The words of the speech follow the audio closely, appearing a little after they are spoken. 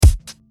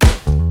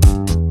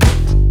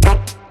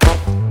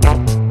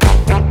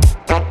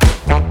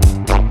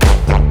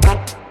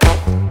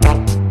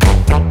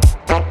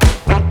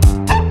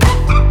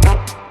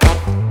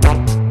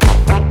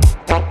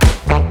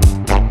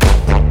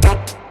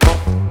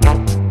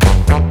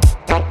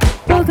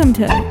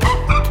Welcome to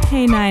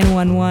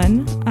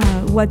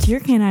K911. What's your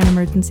canine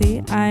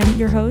emergency? I'm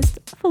your host,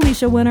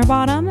 Felicia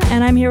Winterbottom,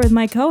 and I'm here with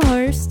my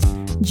co-host,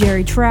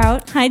 Jerry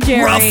Trout. Hi,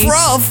 Jerry.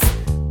 Ruff.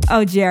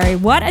 Oh, Jerry,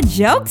 what a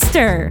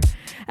jokester.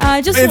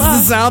 It's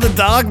the sound a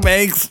dog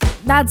makes.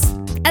 That's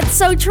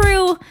so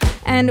true.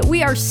 And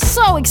we are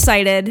so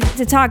excited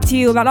to talk to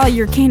you about all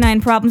your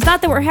canine problems.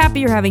 Not that we're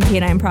happy you're having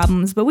canine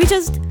problems, but we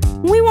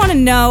want to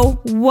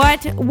know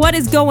what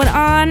is going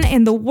on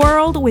in the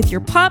world with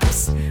your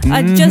pups.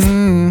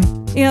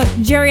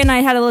 Jerry and I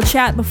had a little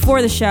chat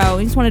before the show.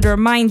 I just wanted to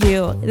remind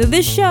you that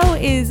this show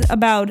is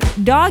about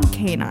dog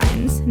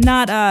canines,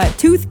 not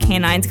tooth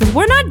canines, because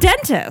we're not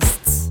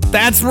dentists.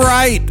 That's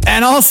right.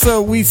 And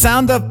also, we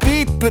sound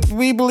upbeat, but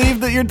we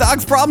believe that your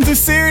dog's problems are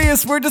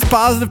serious. We're just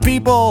positive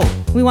people.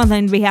 We want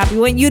them to be happy.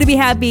 We want you to be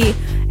happy.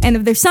 And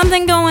if there's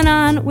something going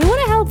on, we want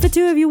to help the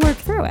two of you work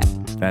through it.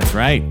 That's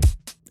right.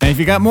 And if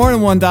you got more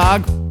than one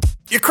dog,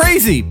 you're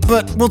crazy,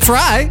 but we'll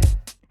try.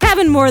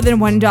 Having more than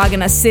one dog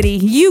in a city,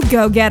 you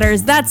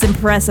go-getters, that's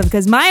impressive,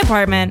 because my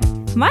apartment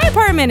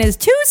is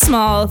too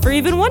small for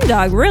even one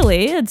dog,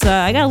 really. It's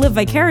I gotta live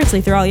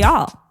vicariously through all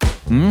y'all.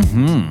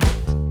 Mm-hmm.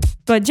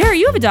 But Jerry,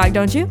 you have a dog,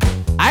 don't you?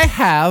 I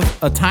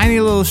have a tiny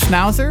little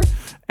schnauzer,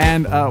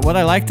 and what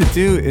I like to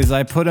do is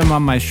I put him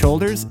on my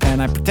shoulders,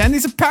 and I pretend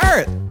he's a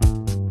parrot.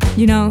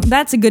 You know,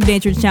 that's a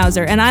good-natured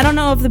schnauzer, and I don't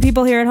know if the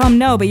people here at home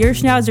know, but your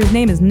schnauzer's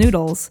name is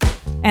Noodles.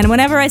 And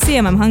whenever I see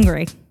him, I'm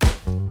hungry.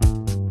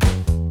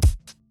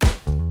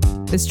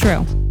 It's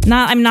true.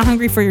 I'm not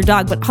hungry for your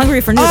dog, but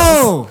hungry for Noodles.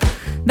 Oh!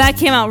 That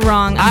came out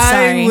wrong.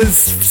 I'm sorry.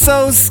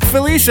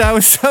 Felicia, I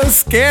was so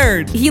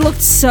scared. He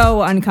looked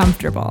so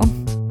uncomfortable.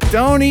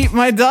 Don't eat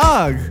my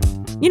dog.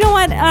 You know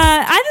what?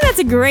 I think that's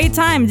a great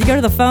time to go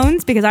to the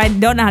phones because I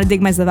don't know how to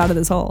dig myself out of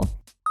this hole.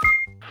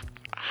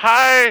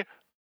 Hi.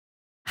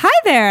 Hi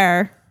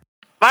there.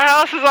 My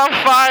house is on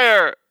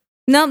fire.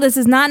 No, this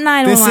is not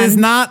 911. This is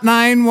not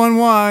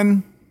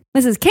 911.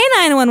 This is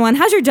K911.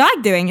 How's your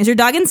dog doing? Is your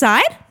dog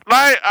inside?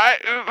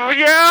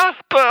 Yeah,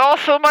 but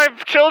also my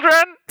children.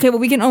 Okay, well,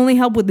 we can only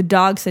help with the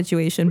dog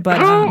situation, but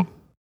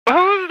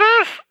Who's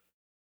this?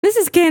 This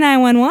is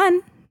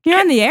K911. You're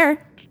on the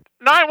air.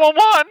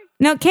 911?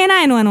 No,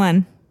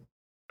 K911.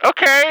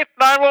 Okay,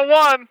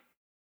 911.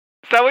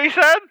 Is that what you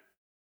said?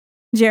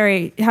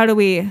 Jerry, how do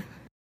we...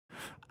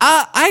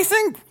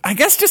 I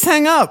guess just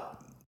hang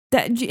up.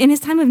 In his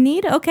time of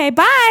need? Okay,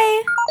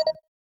 bye.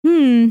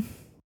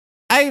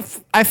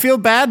 I feel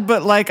bad,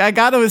 but I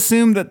got to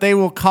assume that they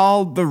will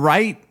call the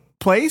right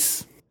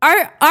place.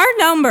 Our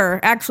number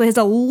actually has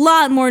a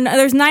lot more.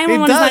 There's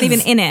 911 is not even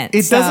in it.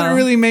 It doesn't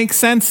really make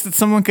sense that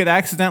someone could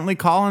accidentally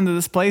call into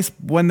this place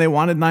when they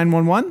wanted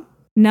 911.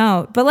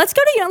 No, but let's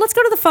go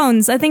to the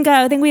phones. I think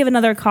we have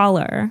another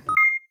caller.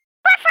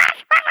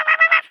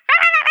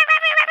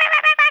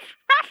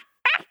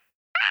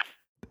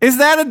 Is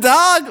that a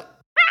dog?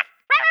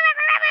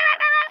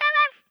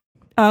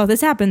 Oh,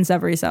 this happens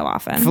every so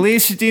often.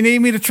 Felicia, do you need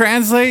me to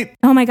translate?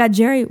 Oh my God,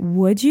 Jerry,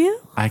 would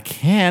you? I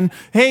can.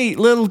 Hey,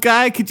 little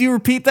guy, could you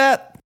repeat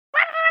that?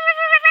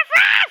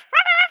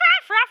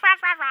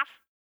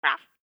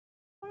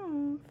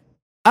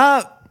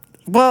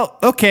 Well,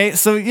 okay,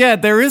 so yeah,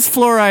 there is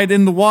fluoride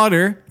in the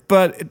water,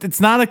 but it's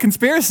not a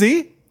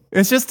conspiracy.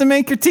 It's just to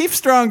make your teeth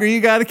stronger.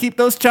 You gotta keep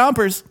those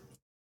chompers.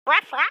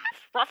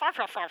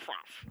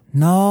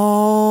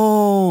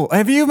 No.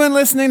 Have you been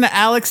listening to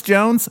Alex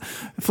Jones?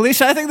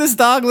 Felicia, I think this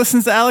dog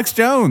listens to Alex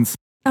Jones.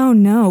 Oh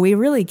no, we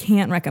really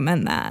can't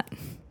recommend that.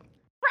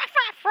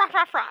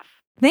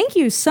 Thank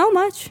you so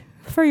much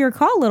for your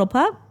call, little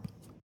pup.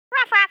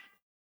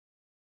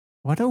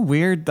 What a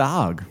weird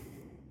dog.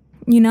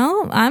 You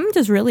know, I'm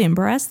just really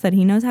impressed that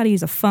he knows how to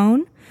use a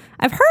phone.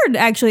 I've heard,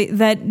 actually,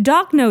 that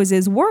dog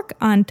noses work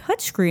on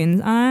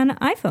touchscreens on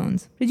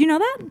iPhones. Did you know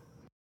that?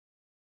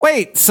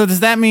 Wait, so does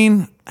that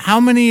mean how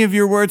many of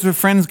your Words with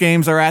Friends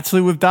games are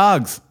actually with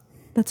dogs?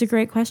 That's a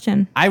great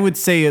question. I would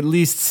say at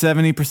least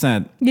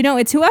 70%. You know,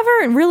 it's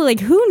whoever really,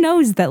 who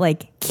knows that,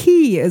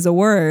 key is a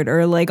word, or,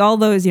 all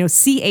those,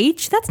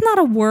 CH, that's not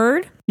a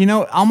word. You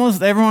know,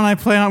 almost everyone I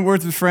play on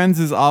Words with Friends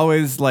is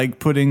always,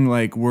 putting,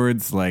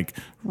 words like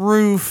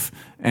roof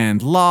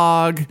and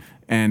log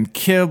and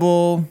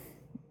kibble.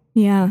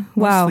 Yeah,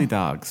 wow. Mostly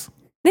dogs.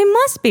 They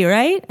must be,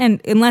 right?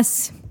 And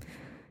unless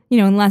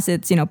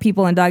it's,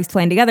 people and dogs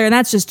playing together, and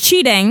that's just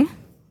cheating.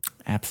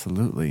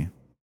 Absolutely.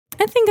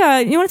 I think,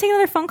 you want to take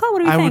another phone call?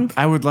 What do we think?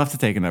 I would love to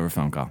take another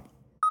phone call.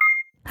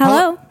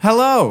 Hello?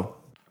 Hello.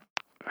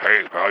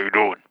 Hey, how you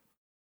doing?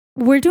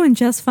 We're doing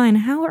just fine.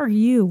 How are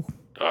you?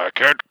 I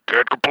can't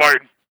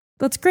complain.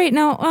 That's great.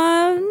 Now,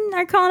 are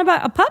you calling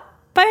about a pup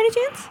by any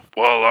chance?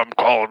 Well, I'm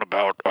calling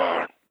about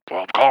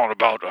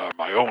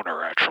my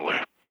owner, actually.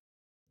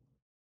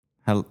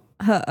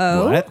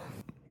 Uh-oh. What?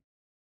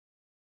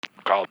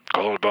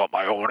 Calling about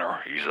my owner.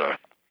 He's,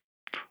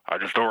 I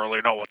just don't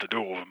really know what to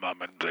do with him.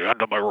 I'm at the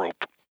end of my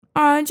rope.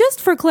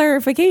 Just for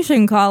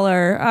clarification,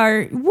 caller,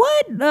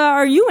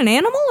 are you an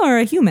animal or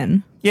a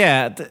human?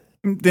 Yeah,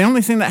 the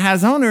only thing that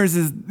has owners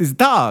is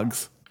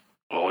dogs.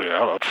 Oh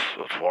yeah,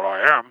 that's what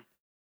I am.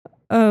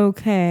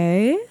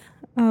 Okay.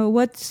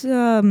 What's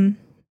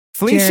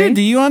Felicia, Jerry?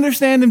 do you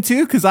understand him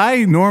too? Because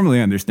I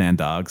normally understand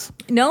dogs.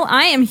 No,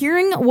 I am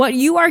hearing what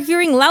you are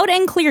hearing loud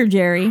and clear,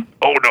 Jerry.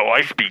 Oh no,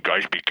 I speak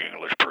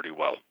English pretty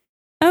well.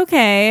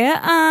 Okay.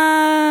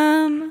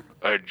 You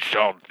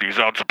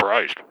sound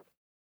surprised.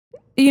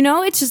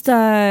 It's just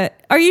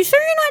are you sure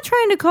you're not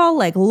trying to call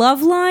like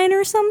Loveline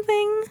or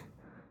something?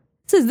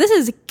 This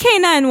is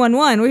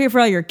K911. We're here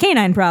for all your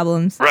canine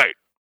problems. Right.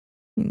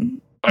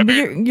 I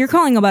mean, You're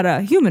calling about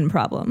a human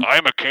problem.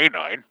 I'm a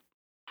canine.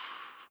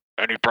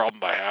 Any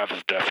problem I have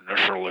is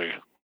definitionally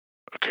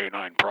a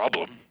canine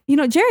problem.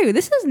 Jerry,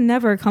 this has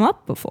never come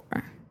up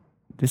before.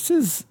 This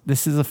is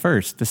a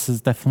first. This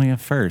is definitely a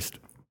first.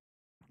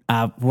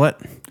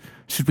 What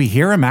should we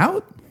hear him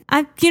out?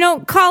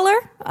 Caller,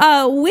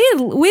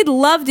 we'd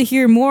love to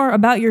hear more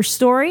about your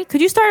story.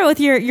 Could you start with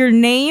your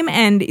name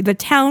and the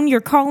town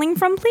you're calling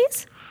from,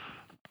 please?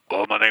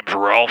 Well, my name's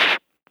Ralph.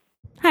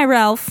 Hi,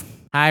 Ralph.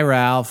 Hi,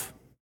 Ralph.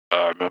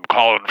 I'm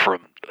calling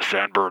from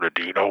San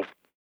Bernardino.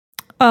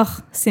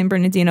 Ugh, San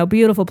Bernardino,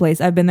 beautiful place.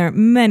 I've been there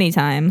many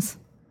times.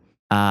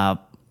 So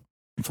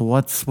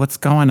what's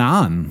going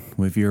on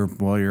with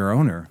your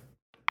owner?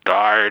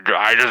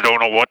 I just don't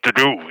know what to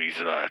do. He's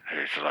like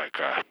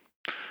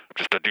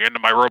just at the end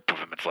of my rope with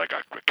him. It's like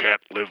I can't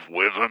live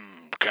with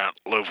him, can't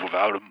live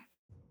without him.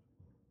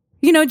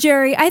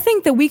 Jerry, I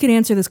think that we can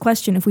answer this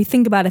question if we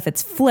think about if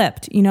it's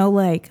flipped.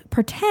 Like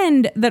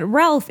pretend that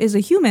Ralph is a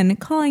human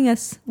calling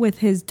us with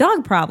his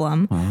dog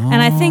problem. And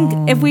I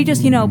think if we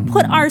just,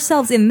 put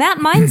ourselves in that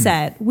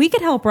mindset, we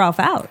could help Ralph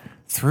out.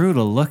 Through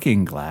the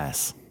Looking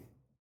Glass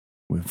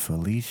with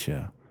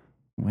Felicia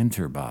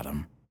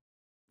Winterbottom.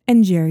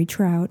 And Jerry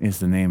Trout Is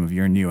the name of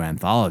your new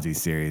anthology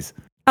series.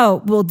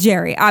 Oh, well,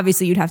 Jerry,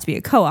 obviously you'd have to be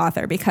a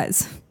co-author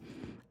because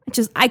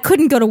I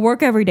couldn't go to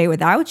work every day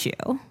without you.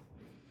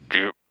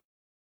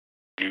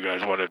 Do you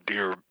guys want to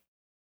hear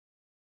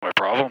my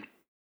problem?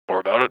 More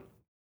about it?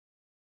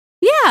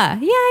 Yeah.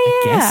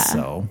 I guess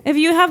so. If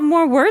you have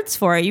more words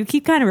for it, you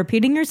keep kind of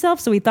repeating yourself,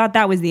 so we thought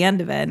that was the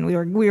end of it, and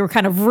we were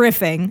kind of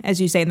riffing,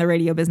 as you say in the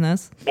radio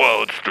business.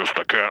 Well, it's just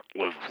I can't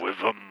live with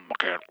him,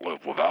 I can't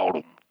live without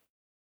him.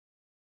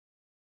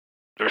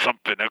 There's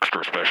something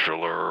extra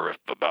special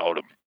about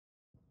him.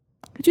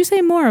 Could you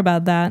say more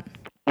about that?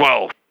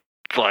 Well,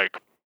 it's like,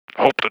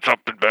 hope that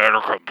something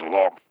better comes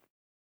along.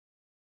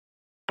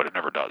 But it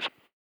never does.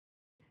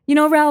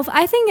 Ralph,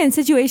 I think in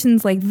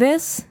situations like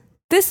this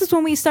is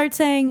when we start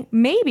saying,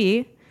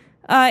 maybe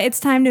it's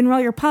time to enroll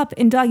your pup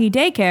in doggy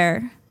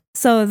daycare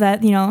so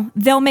that,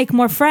 they'll make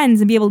more friends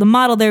and be able to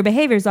model their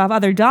behaviors off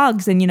other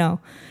dogs and,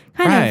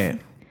 kind of.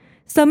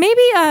 So maybe,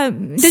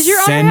 does your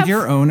owner Send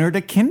your owner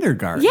to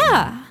kindergarten.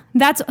 Yeah.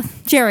 That's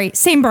Jerry.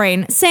 Same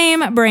brain,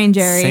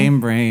 Jerry.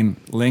 Same brain.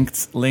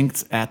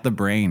 Linked at the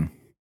brain.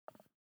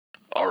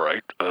 All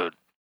right.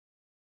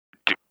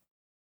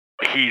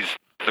 He's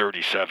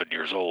 37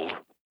 years old.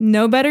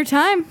 No better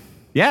time.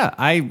 Yeah,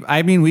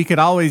 I mean, we could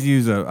always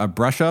use a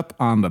brush up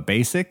on the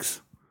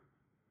basics.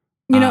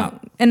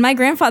 And my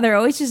grandfather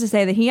always used to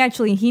say that he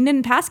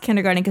didn't pass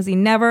kindergarten because he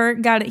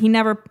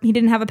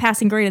didn't have a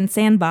passing grade in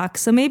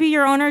sandbox. So maybe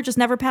your owner just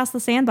never passed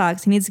the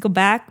sandbox. He needs to go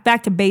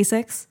back to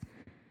basics,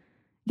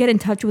 get in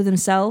touch with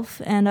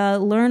himself, and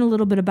learn a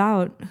little bit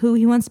about who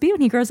he wants to be when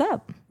he grows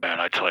up.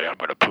 Man, I tell you, I'm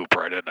going to poop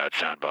right in that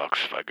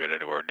sandbox if I get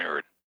anywhere near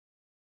it.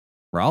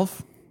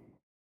 Ralph,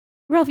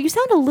 you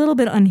sound a little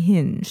bit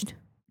unhinged.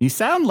 you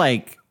sound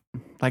like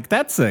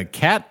that's a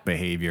cat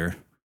behavior.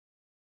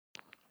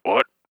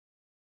 What?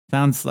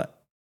 Sounds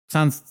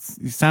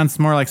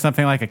more like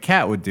something like a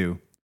cat would do.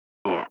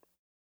 Ugh.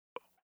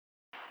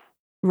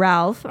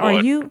 Ralph,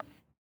 What?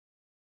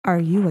 are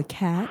you a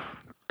cat?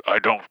 I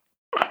don't...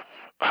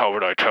 How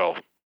would I tell?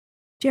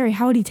 Jerry,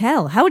 how would he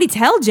tell? How would he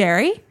tell,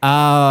 Jerry?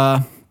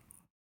 How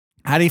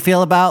do you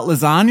feel about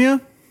lasagna?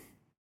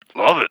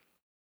 Love it.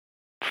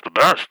 It's the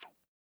best.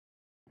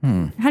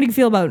 How do you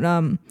feel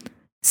about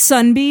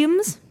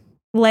sunbeams?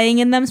 Laying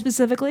in them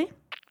specifically?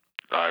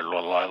 I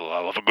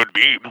love a good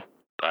beam.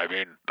 I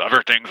mean,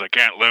 other things I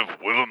can't live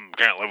with them,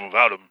 can't live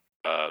without them.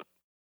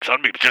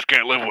 Sunbeams just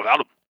can't live without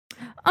them.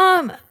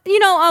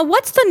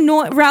 What's the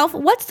noise, Ralph?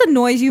 What's the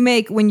noise you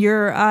make when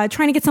you're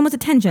trying to get someone's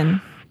attention?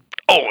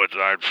 Oh, it's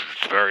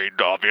very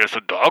obvious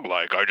and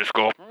dog-like. I just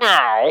go,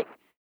 meow.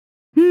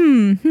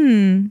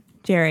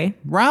 Jerry.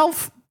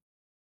 Ralph,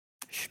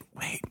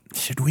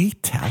 should we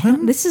tell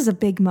him? This is a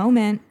big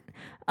moment.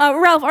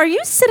 Ralph, are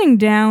you sitting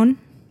down?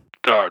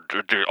 Do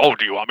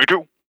you want me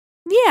to?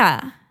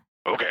 Yeah.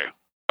 Okay.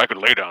 I could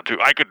lay down too.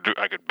 I could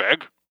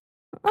beg.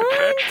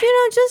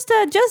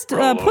 Just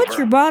Roll put over.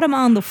 your bottom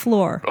on the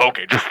floor.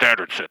 Okay, just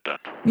standard sit then.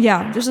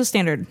 Yeah, just a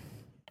standard.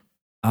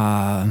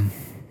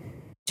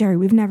 Jerry,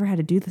 we've never had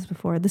to do this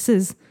before. This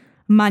is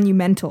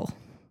monumental.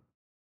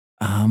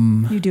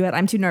 You do it.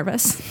 I'm too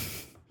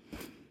nervous.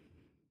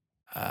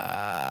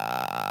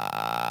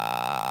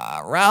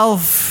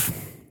 Ralph,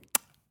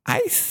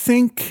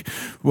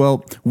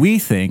 we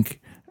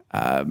think,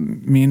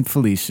 me and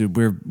Felicia,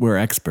 we're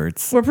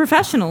experts. We're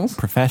professionals.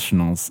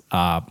 Professionals.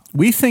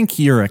 We think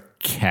you're a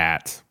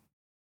cat.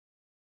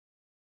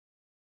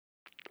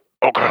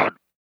 Oh, God.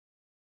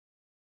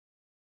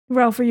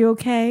 Ralph, are you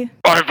okay?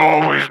 I've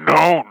always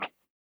known.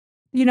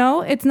 You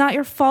know, it's not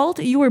your fault.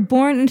 You were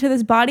born into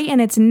this body, and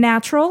it's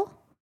natural,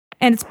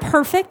 and it's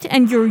perfect,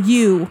 and you're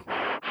you.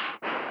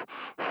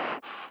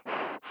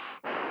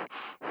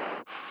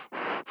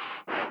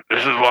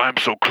 This is why I'm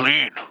so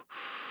clean.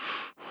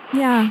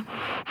 Yeah.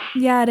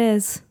 Yeah, it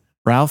is.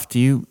 Ralph, do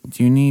you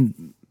need...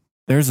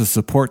 There's a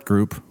support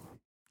group,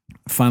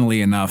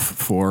 funnily enough,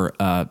 for,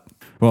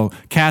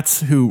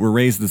 cats who were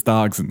raised as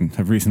dogs and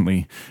have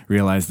recently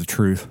realized the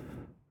truth,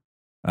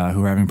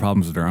 who are having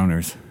problems with their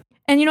owners.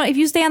 And, you know, if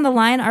you stay on the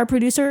line, our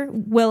producer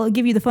will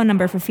give you the phone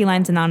number for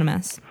Felines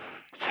Anonymous.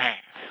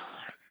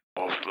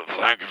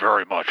 Thank you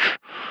very much.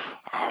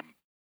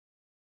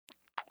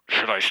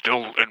 Should I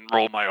still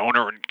enroll my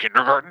owner in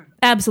kindergarten?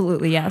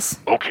 Absolutely, yes.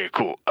 Okay,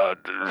 cool.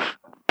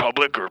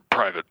 Public or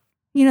private?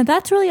 You know,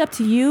 that's really up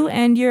to you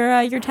and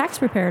your tax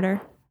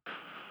preparator.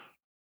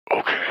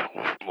 Okay.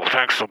 Well,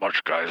 thanks so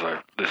much, guys.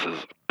 It's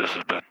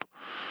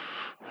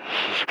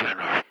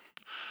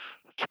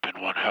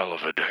been one hell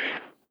of a day.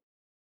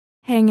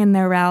 Hang in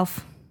there,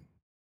 Ralph.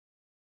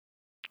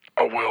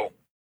 I will.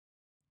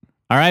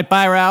 All right,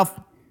 bye, Ralph.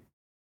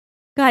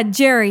 God,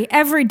 Jerry,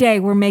 every day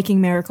we're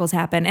making miracles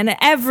happen. And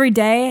every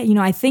day, you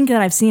know, I think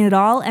that I've seen it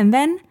all. And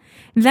then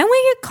we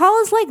get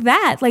calls like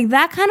that. Like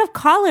that kind of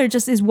caller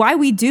just is why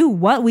we do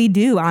what we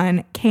do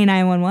on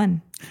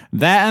K911.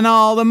 That and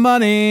all the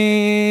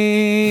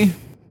money.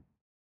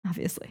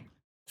 Obviously.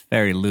 It's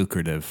very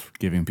lucrative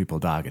giving people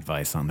dog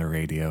advice on the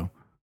radio.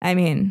 I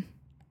mean,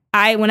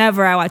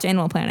 whenever I watch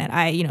Animal Planet,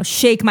 I, you know,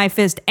 shake my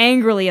fist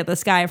angrily at the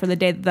sky for the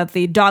day that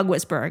the Dog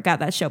Whisperer got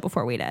that show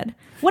before we did.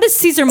 What does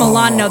Cesar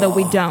Millan know that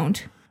we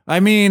don't? I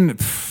mean,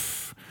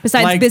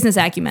 besides like, business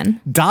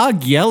acumen.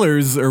 Dog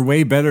yellers are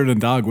way better than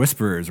dog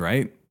whisperers,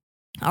 right?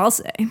 I'll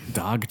say.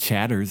 Dog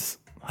chatters.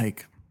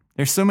 Like,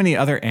 there's so many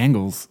other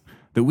angles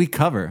that we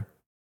cover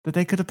that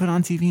they could have put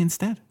on TV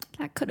instead.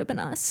 That could have been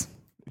us.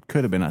 It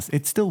could have been us.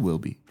 It still will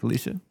be,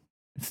 Felicia.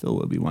 It still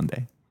will be one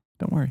day.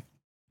 Don't worry.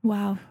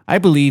 Wow. I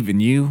believe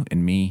in you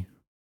and me.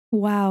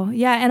 Wow.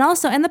 Yeah,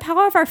 and the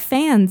power of our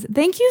fans.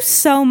 Thank you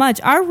so much.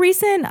 Our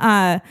recent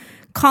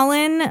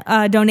call-in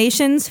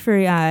donations for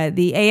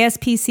the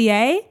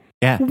ASPCA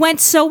went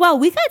so well.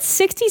 We got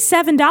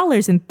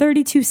 $67.32.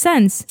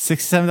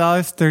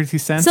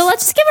 $67.32. So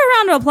let's just give a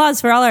round of applause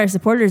for all our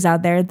supporters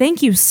out there.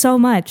 Thank you so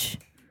much.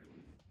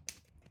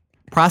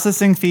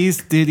 Processing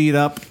fees did eat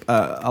up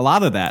a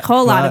lot of that.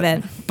 Whole lot of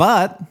it.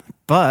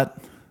 But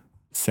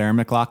Sarah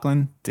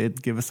McLachlan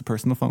did give us a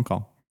personal phone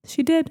call.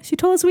 She did. She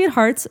told us we had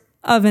hearts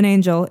of an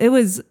angel.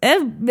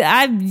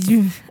 I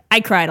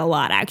cried a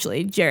lot,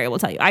 actually. Jerry will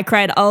tell you. I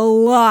cried a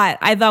lot.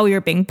 I thought we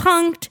were being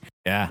punked.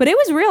 Yeah. But it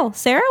was real.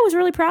 Sarah was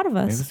really proud of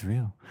us. It was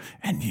real.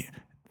 And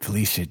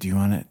Felicia, do you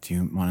want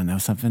to know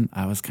something?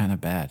 I was kind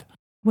of bad.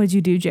 What'd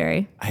you do,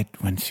 Jerry?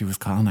 When she was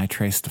calling, I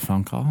traced the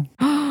phone call.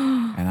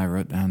 And I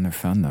wrote down their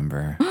phone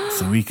number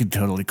so we could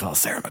totally call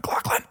Sarah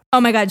McLachlan.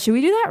 Oh my God, should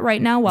we do that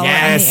right now while we're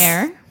on the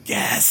air?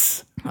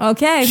 Yes.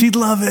 Okay. She'd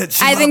love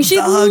it. I think she'd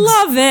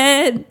love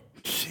it.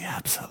 She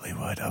absolutely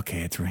would.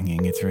 Okay, it's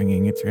ringing. It's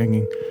ringing. It's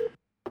ringing.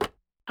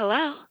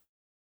 Hello?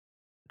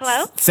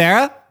 Hello?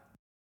 Sarah?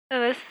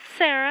 Oh, this is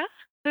Sarah.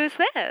 Who's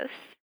this?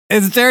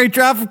 It's Jerry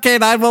Trout from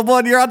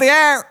K911. You're on the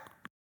air.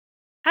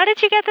 How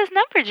did you get this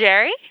number,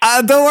 Jerry?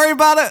 Don't worry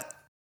about it.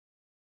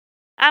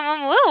 I'm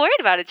a little worried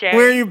about it, Jerry.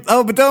 Where are you?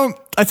 Oh, but don't.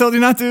 I told you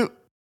not to.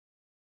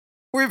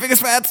 We're your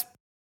biggest fans.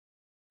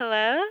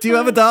 Hello? Do you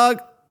have a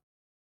dog?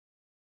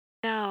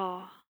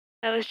 No.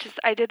 That was just,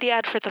 I did the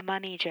ad for the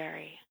money,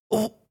 Jerry.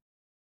 Oh,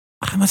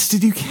 how much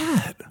did you get?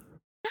 I'm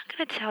not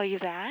going to tell you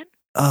that.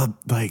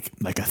 Like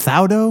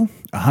 $1,000?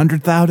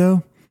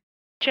 $100,000?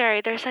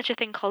 Jerry, there's such a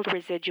thing called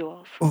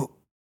residuals. Oh,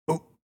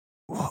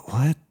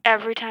 what?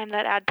 Every time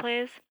that ad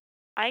plays,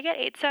 I get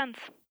 8 cents.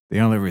 The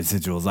only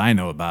residuals I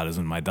know about is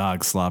when my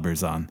dog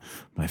slobbers on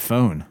my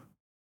phone,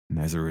 and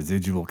there's a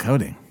residual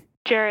coating.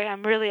 Jerry,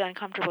 I'm really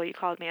uncomfortable you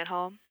called me at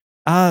home.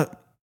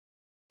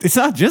 It's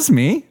not just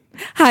me.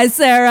 Hi,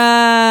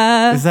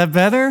 Sarah. Is that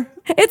better?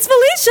 It's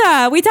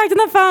Felicia. We talked on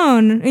the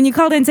phone, and you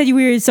called in and said you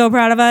were so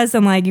proud of us,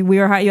 and like you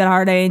had a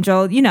heart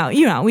angel. You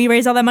know, we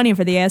raised all that money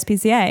for the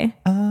ASPCA.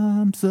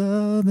 Arms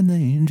of an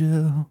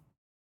angel.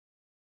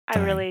 I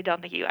really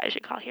don't think you guys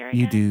should call here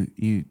again.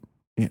 You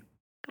do.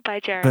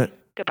 Goodbye, Jerry. But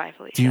goodbye,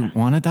 Felicia. Do you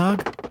want a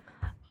dog?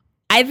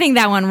 I think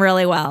that went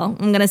really well.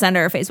 I'm gonna send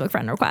her a Facebook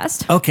friend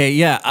request. Okay,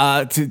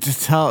 yeah.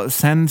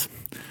 Send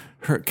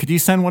her. Could you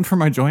send one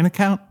from our joint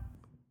account?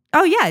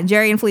 Oh yeah,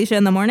 Jerry and Felicia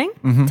in the morning.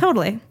 Mm-hmm.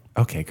 Totally.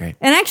 Okay, great.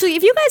 And actually,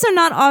 if you guys are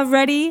not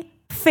already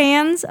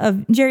fans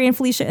of Jerry and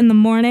Felicia in the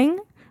morning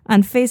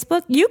on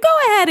Facebook, you go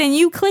ahead and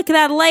you click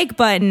that like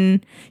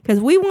button because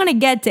we want to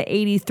get to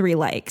 83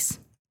 likes.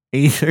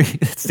 83.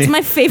 It's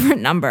my favorite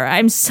number.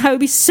 I'd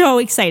be so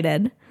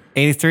excited.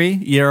 83,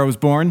 year I was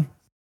born.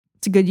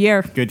 It's a good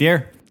year. Good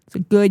year. It's a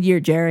good year,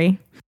 Jerry.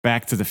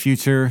 Back to the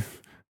Future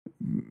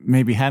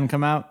maybe hadn't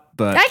come out,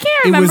 but I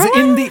can't remember. It was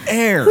in the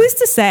air. Who's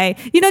to say?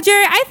 You know,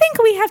 Jerry, I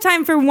think we have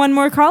time for one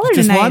more caller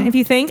Just tonight. one? If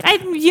you think, All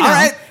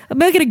right.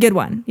 Make it a good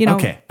one. You know,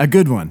 Okay, a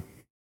good one.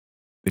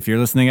 If you're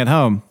listening at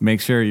home, make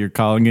sure you're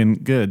calling in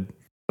good.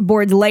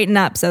 Boards lighten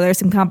up, so there's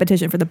some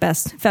competition for the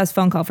best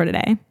phone call for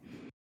today.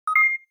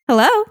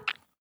 Hello.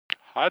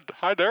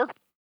 Hi there.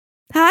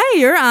 Hi,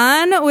 you're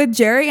on with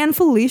Jerry and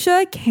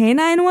Felicia,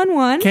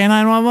 K911.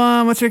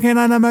 K911, what's your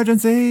K9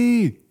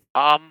 emergency?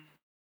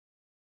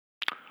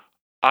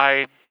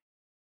 I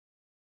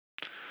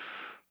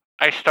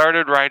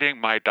started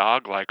riding my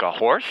dog like a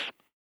horse.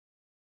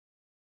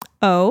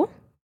 Oh.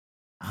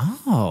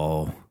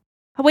 Oh.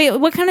 Wait,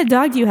 what kind of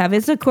dog do you have?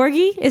 Is it a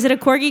corgi? Is it a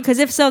corgi? Because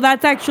if so,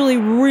 that's actually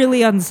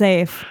really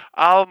unsafe.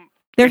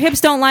 Their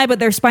hips don't lie, but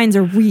their spines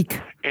are weak.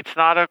 It's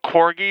not a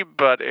corgi,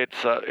 but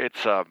it's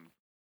an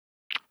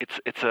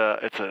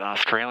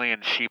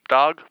Australian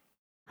sheepdog.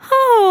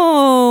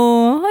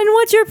 Oh, and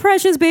what's your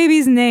precious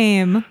baby's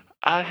name?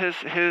 His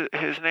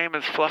name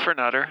is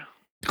Fluffernutter.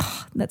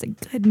 That's a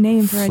good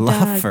name for a dog.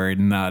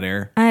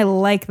 Fluffernutter. I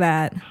like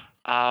that.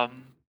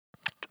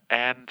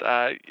 And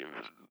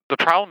the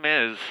problem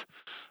is,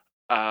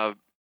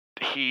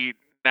 he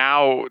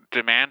now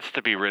demands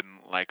to be ridden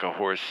like a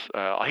horse.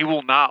 He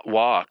will not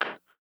walk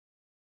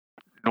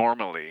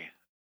normally.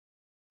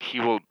 He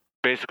will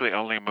basically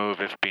only move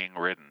if being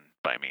ridden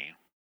by me.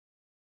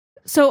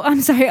 So,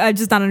 I'm sorry, I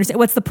just don't understand.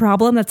 What's the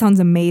problem? That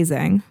sounds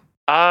amazing.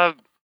 A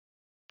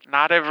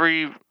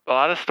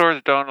lot of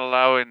stores don't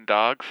allow in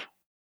dogs.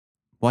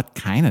 What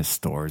kind of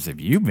stores have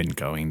you been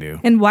going to?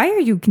 And why are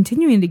you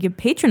continuing to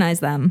patronize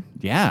them?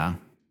 Yeah.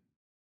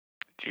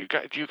 Do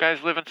you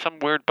guys live in some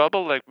weird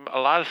bubble? Like, a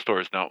lot of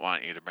stores don't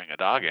want you to bring a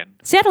dog in.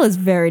 Seattle is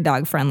very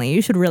dog friendly.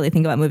 You should really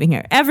think about moving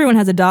here. Everyone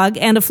has a dog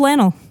and a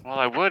flannel. Well,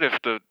 I would if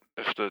the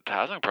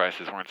housing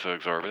prices weren't so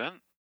exorbitant.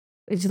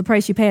 It's the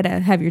price you pay to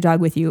have your dog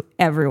with you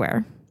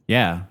everywhere.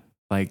 Yeah.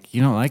 Like,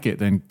 you don't like it,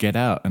 then get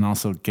out. And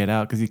also get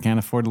out because you can't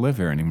afford to live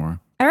here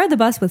anymore. I rode the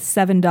bus with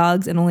 7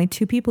 dogs and only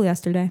 2 people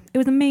yesterday. It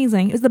was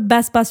amazing. It was the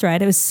best bus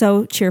ride. It was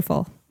so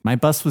cheerful. My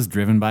bus was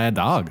driven by a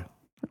dog.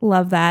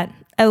 Love that.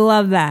 I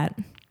love that.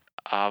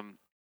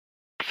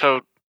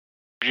 So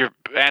your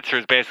answer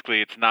is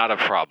basically it's not a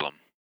problem.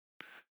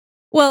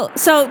 Well,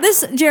 so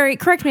this, Jerry,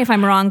 correct me if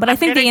I'm wrong, but I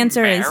think the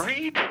answer is...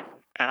 married,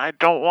 and I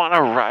don't want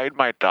to ride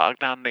my dog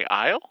down the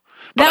aisle.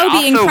 That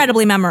would be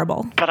incredibly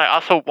memorable. But I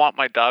also want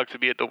my dog to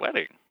be at the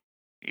wedding.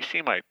 You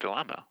see my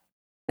dilemma.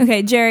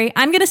 Okay, Jerry,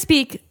 I'm going to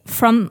speak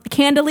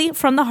candidly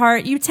from the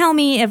heart. You tell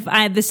me if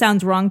this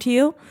sounds wrong to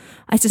you.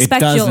 I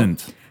suspect it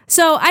doesn't.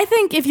 So I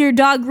think if your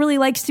dog really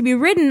likes to be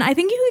ridden, I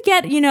think you could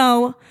get, you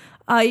know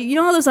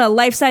how those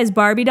life-size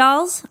Barbie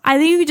dolls? I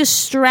think you could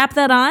just strap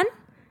that on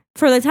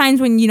for the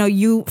times when,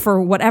 you,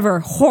 for whatever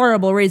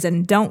horrible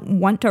reason, don't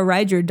want to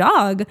ride your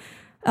dog.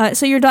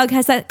 So your dog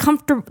has that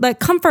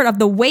comfort of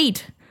the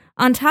weight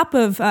on top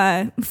of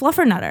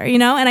Fluffernutter,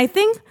 And I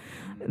think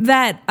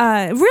that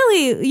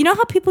really, you know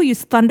how people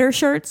use thunder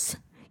shirts?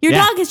 Your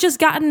dog has just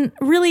gotten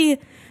really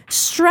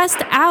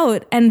stressed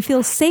out and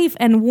feels safe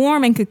and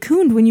warm and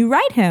cocooned when you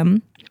ride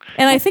him.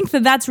 And I think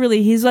that's what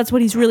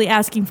he's really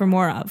asking for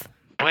more of.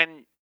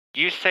 When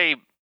you say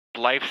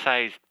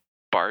life-size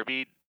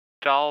Barbie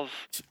dolls...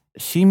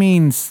 She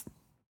means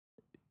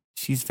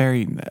she's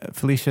very...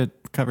 Felicia,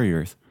 cover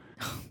yours.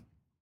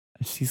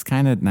 She's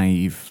kind of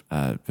naive,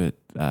 but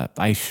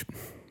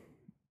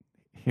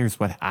here's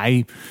what...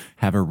 I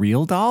have a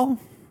real doll.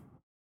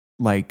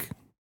 Like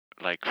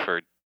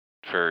for...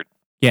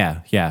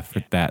 Yeah,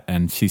 for that.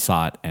 And she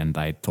saw it, and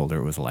I told her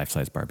it was a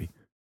life-size Barbie.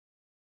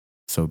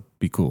 So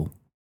be cool.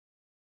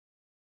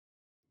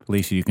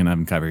 Felicia, you can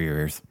uncover your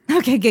ears.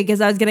 Okay, good,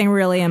 because I was getting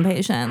really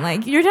impatient.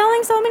 Like, you're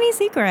telling so many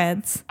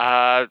secrets.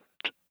 No,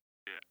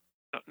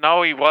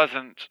 he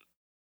wasn't.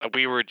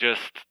 We were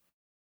just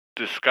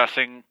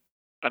discussing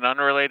an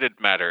unrelated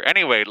matter.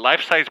 Anyway,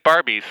 life-size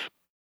Barbies.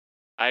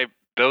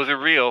 Those are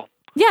real.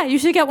 Yeah, you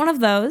should get one of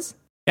those.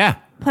 Yeah.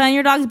 Put on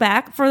your dog's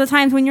back for the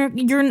times when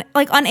you're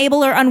like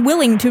unable or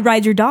unwilling to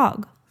ride your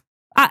dog.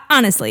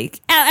 Honestly,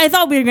 I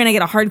thought we were going to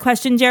get a hard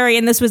question, Jerry,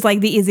 and this was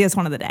like the easiest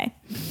one of the day.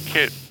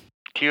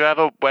 Do you have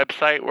a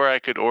website where I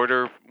could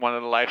order one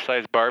of the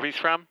life-size Barbies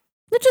from?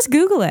 Just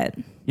Google it.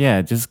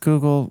 Yeah, just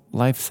Google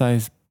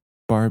life-size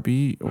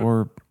Barbie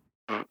or...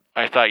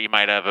 I thought you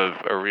might have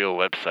a real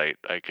website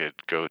I could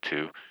go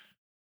to.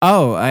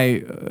 Oh,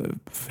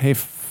 hey,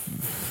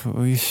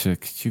 Felicia,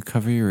 could you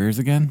cover your ears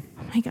again?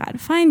 Oh my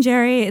God, fine,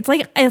 Jerry. It's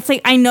like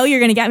I know you're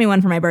going to get me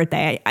one for my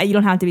birthday. You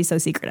don't have to be so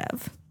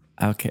secretive.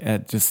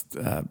 Okay, just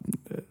go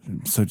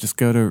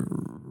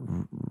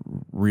to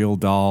Real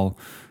Doll.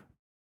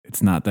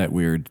 It's not that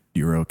weird.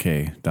 You're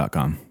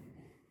okay.com.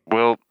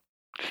 Is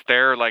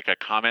there like a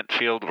comment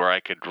field where I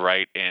could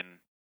write in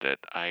that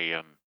I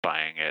am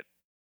buying it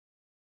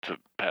to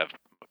have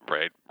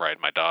ride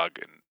my dog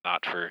and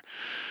not for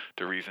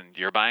the reason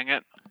you're buying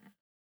it?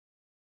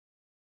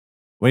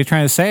 What are you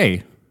trying to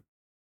say?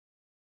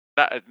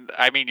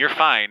 I mean, you're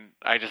fine.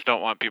 I just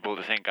don't want people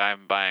to think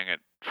I'm buying it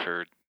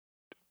for,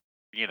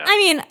 I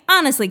mean,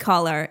 honestly,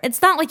 caller,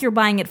 it's not like you're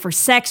buying it for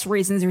sex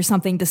reasons or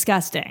something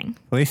disgusting.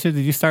 Felicia,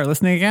 did you start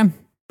listening again?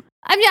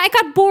 I mean, I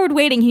got bored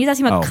waiting. He was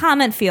asking about Oh.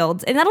 comment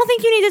fields, and I don't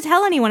think you need to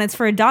tell anyone it's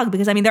for a dog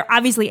because, I mean, they're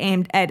obviously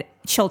aimed at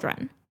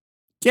children.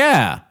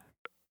 Yeah.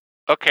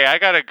 Okay, I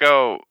gotta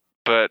go,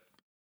 but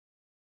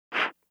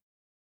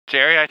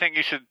Jerry, I think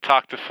you should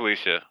talk to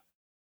Felicia.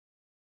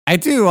 I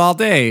do all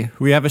day.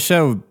 We have a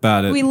show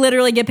about it. We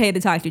literally get paid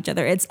to talk to each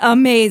other. It's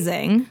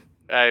amazing.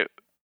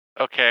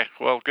 Okay,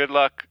 well, good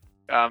luck.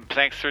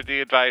 Thanks for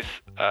the advice.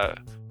 I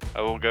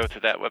will go to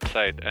that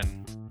website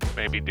and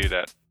maybe do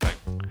that thing.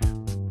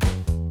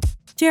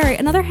 Jerry,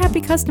 another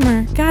happy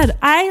customer. God,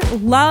 I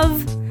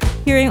love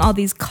hearing all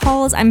these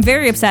calls. I'm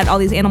very upset all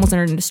these animals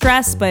are in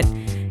distress, but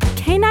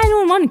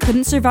K911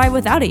 couldn't survive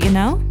without it, you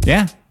know?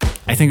 Yeah.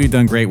 I think we've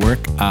done great work.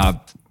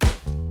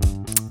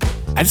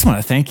 I just want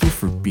to thank you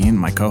for being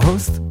my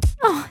co-host.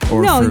 Oh,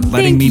 Or no, for letting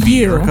thank me be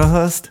you. your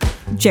co-host.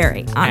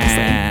 Jerry,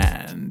 honestly.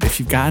 And if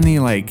you've got any,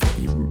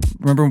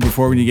 remember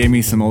before when you gave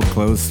me some old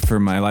clothes for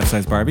my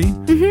life-size Barbie?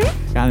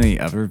 Mm-hmm. Got any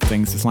other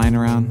things just lying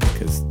around?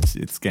 Because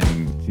she's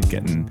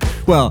getting,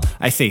 well,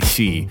 I say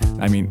she.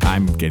 I mean,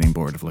 I'm getting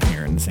bored of looking at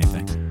her in the same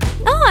thing.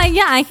 Oh,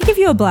 yeah, I could give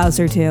you a blouse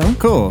or two.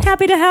 Cool.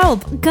 Happy to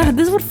help. God,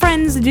 this is what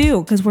friends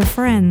do, because we're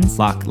friends.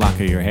 Lock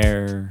of your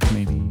hair,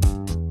 maybe.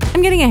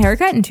 I'm getting a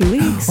haircut in 2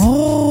 weeks.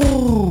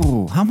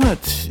 Oh, how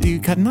much are you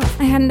cutting up?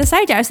 I hadn't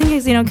decided yet. I was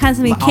thinking, kind of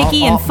something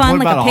kicky and fun,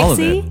 what like about a all of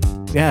pixie.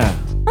 it? Yeah.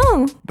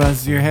 Oh,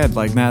 Buzz your head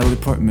like Natalie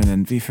Portman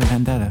and V for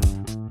Vendetta.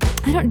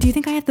 do you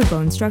think I have the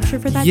bone structure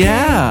for that?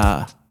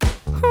 Yeah.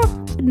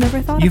 Huh, I'd never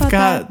thought You've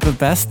about got the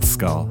best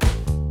skull.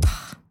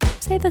 that.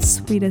 Say the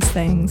sweetest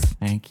things.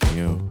 Thank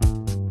you.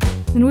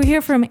 And we're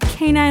here from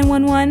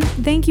K911.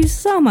 Thank you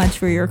so much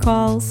for your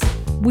calls.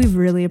 We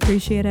really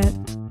appreciate it.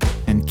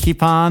 And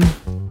keep on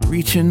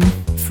reaching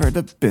for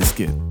the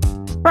biscuit.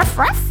 Ruff,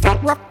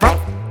 ruff.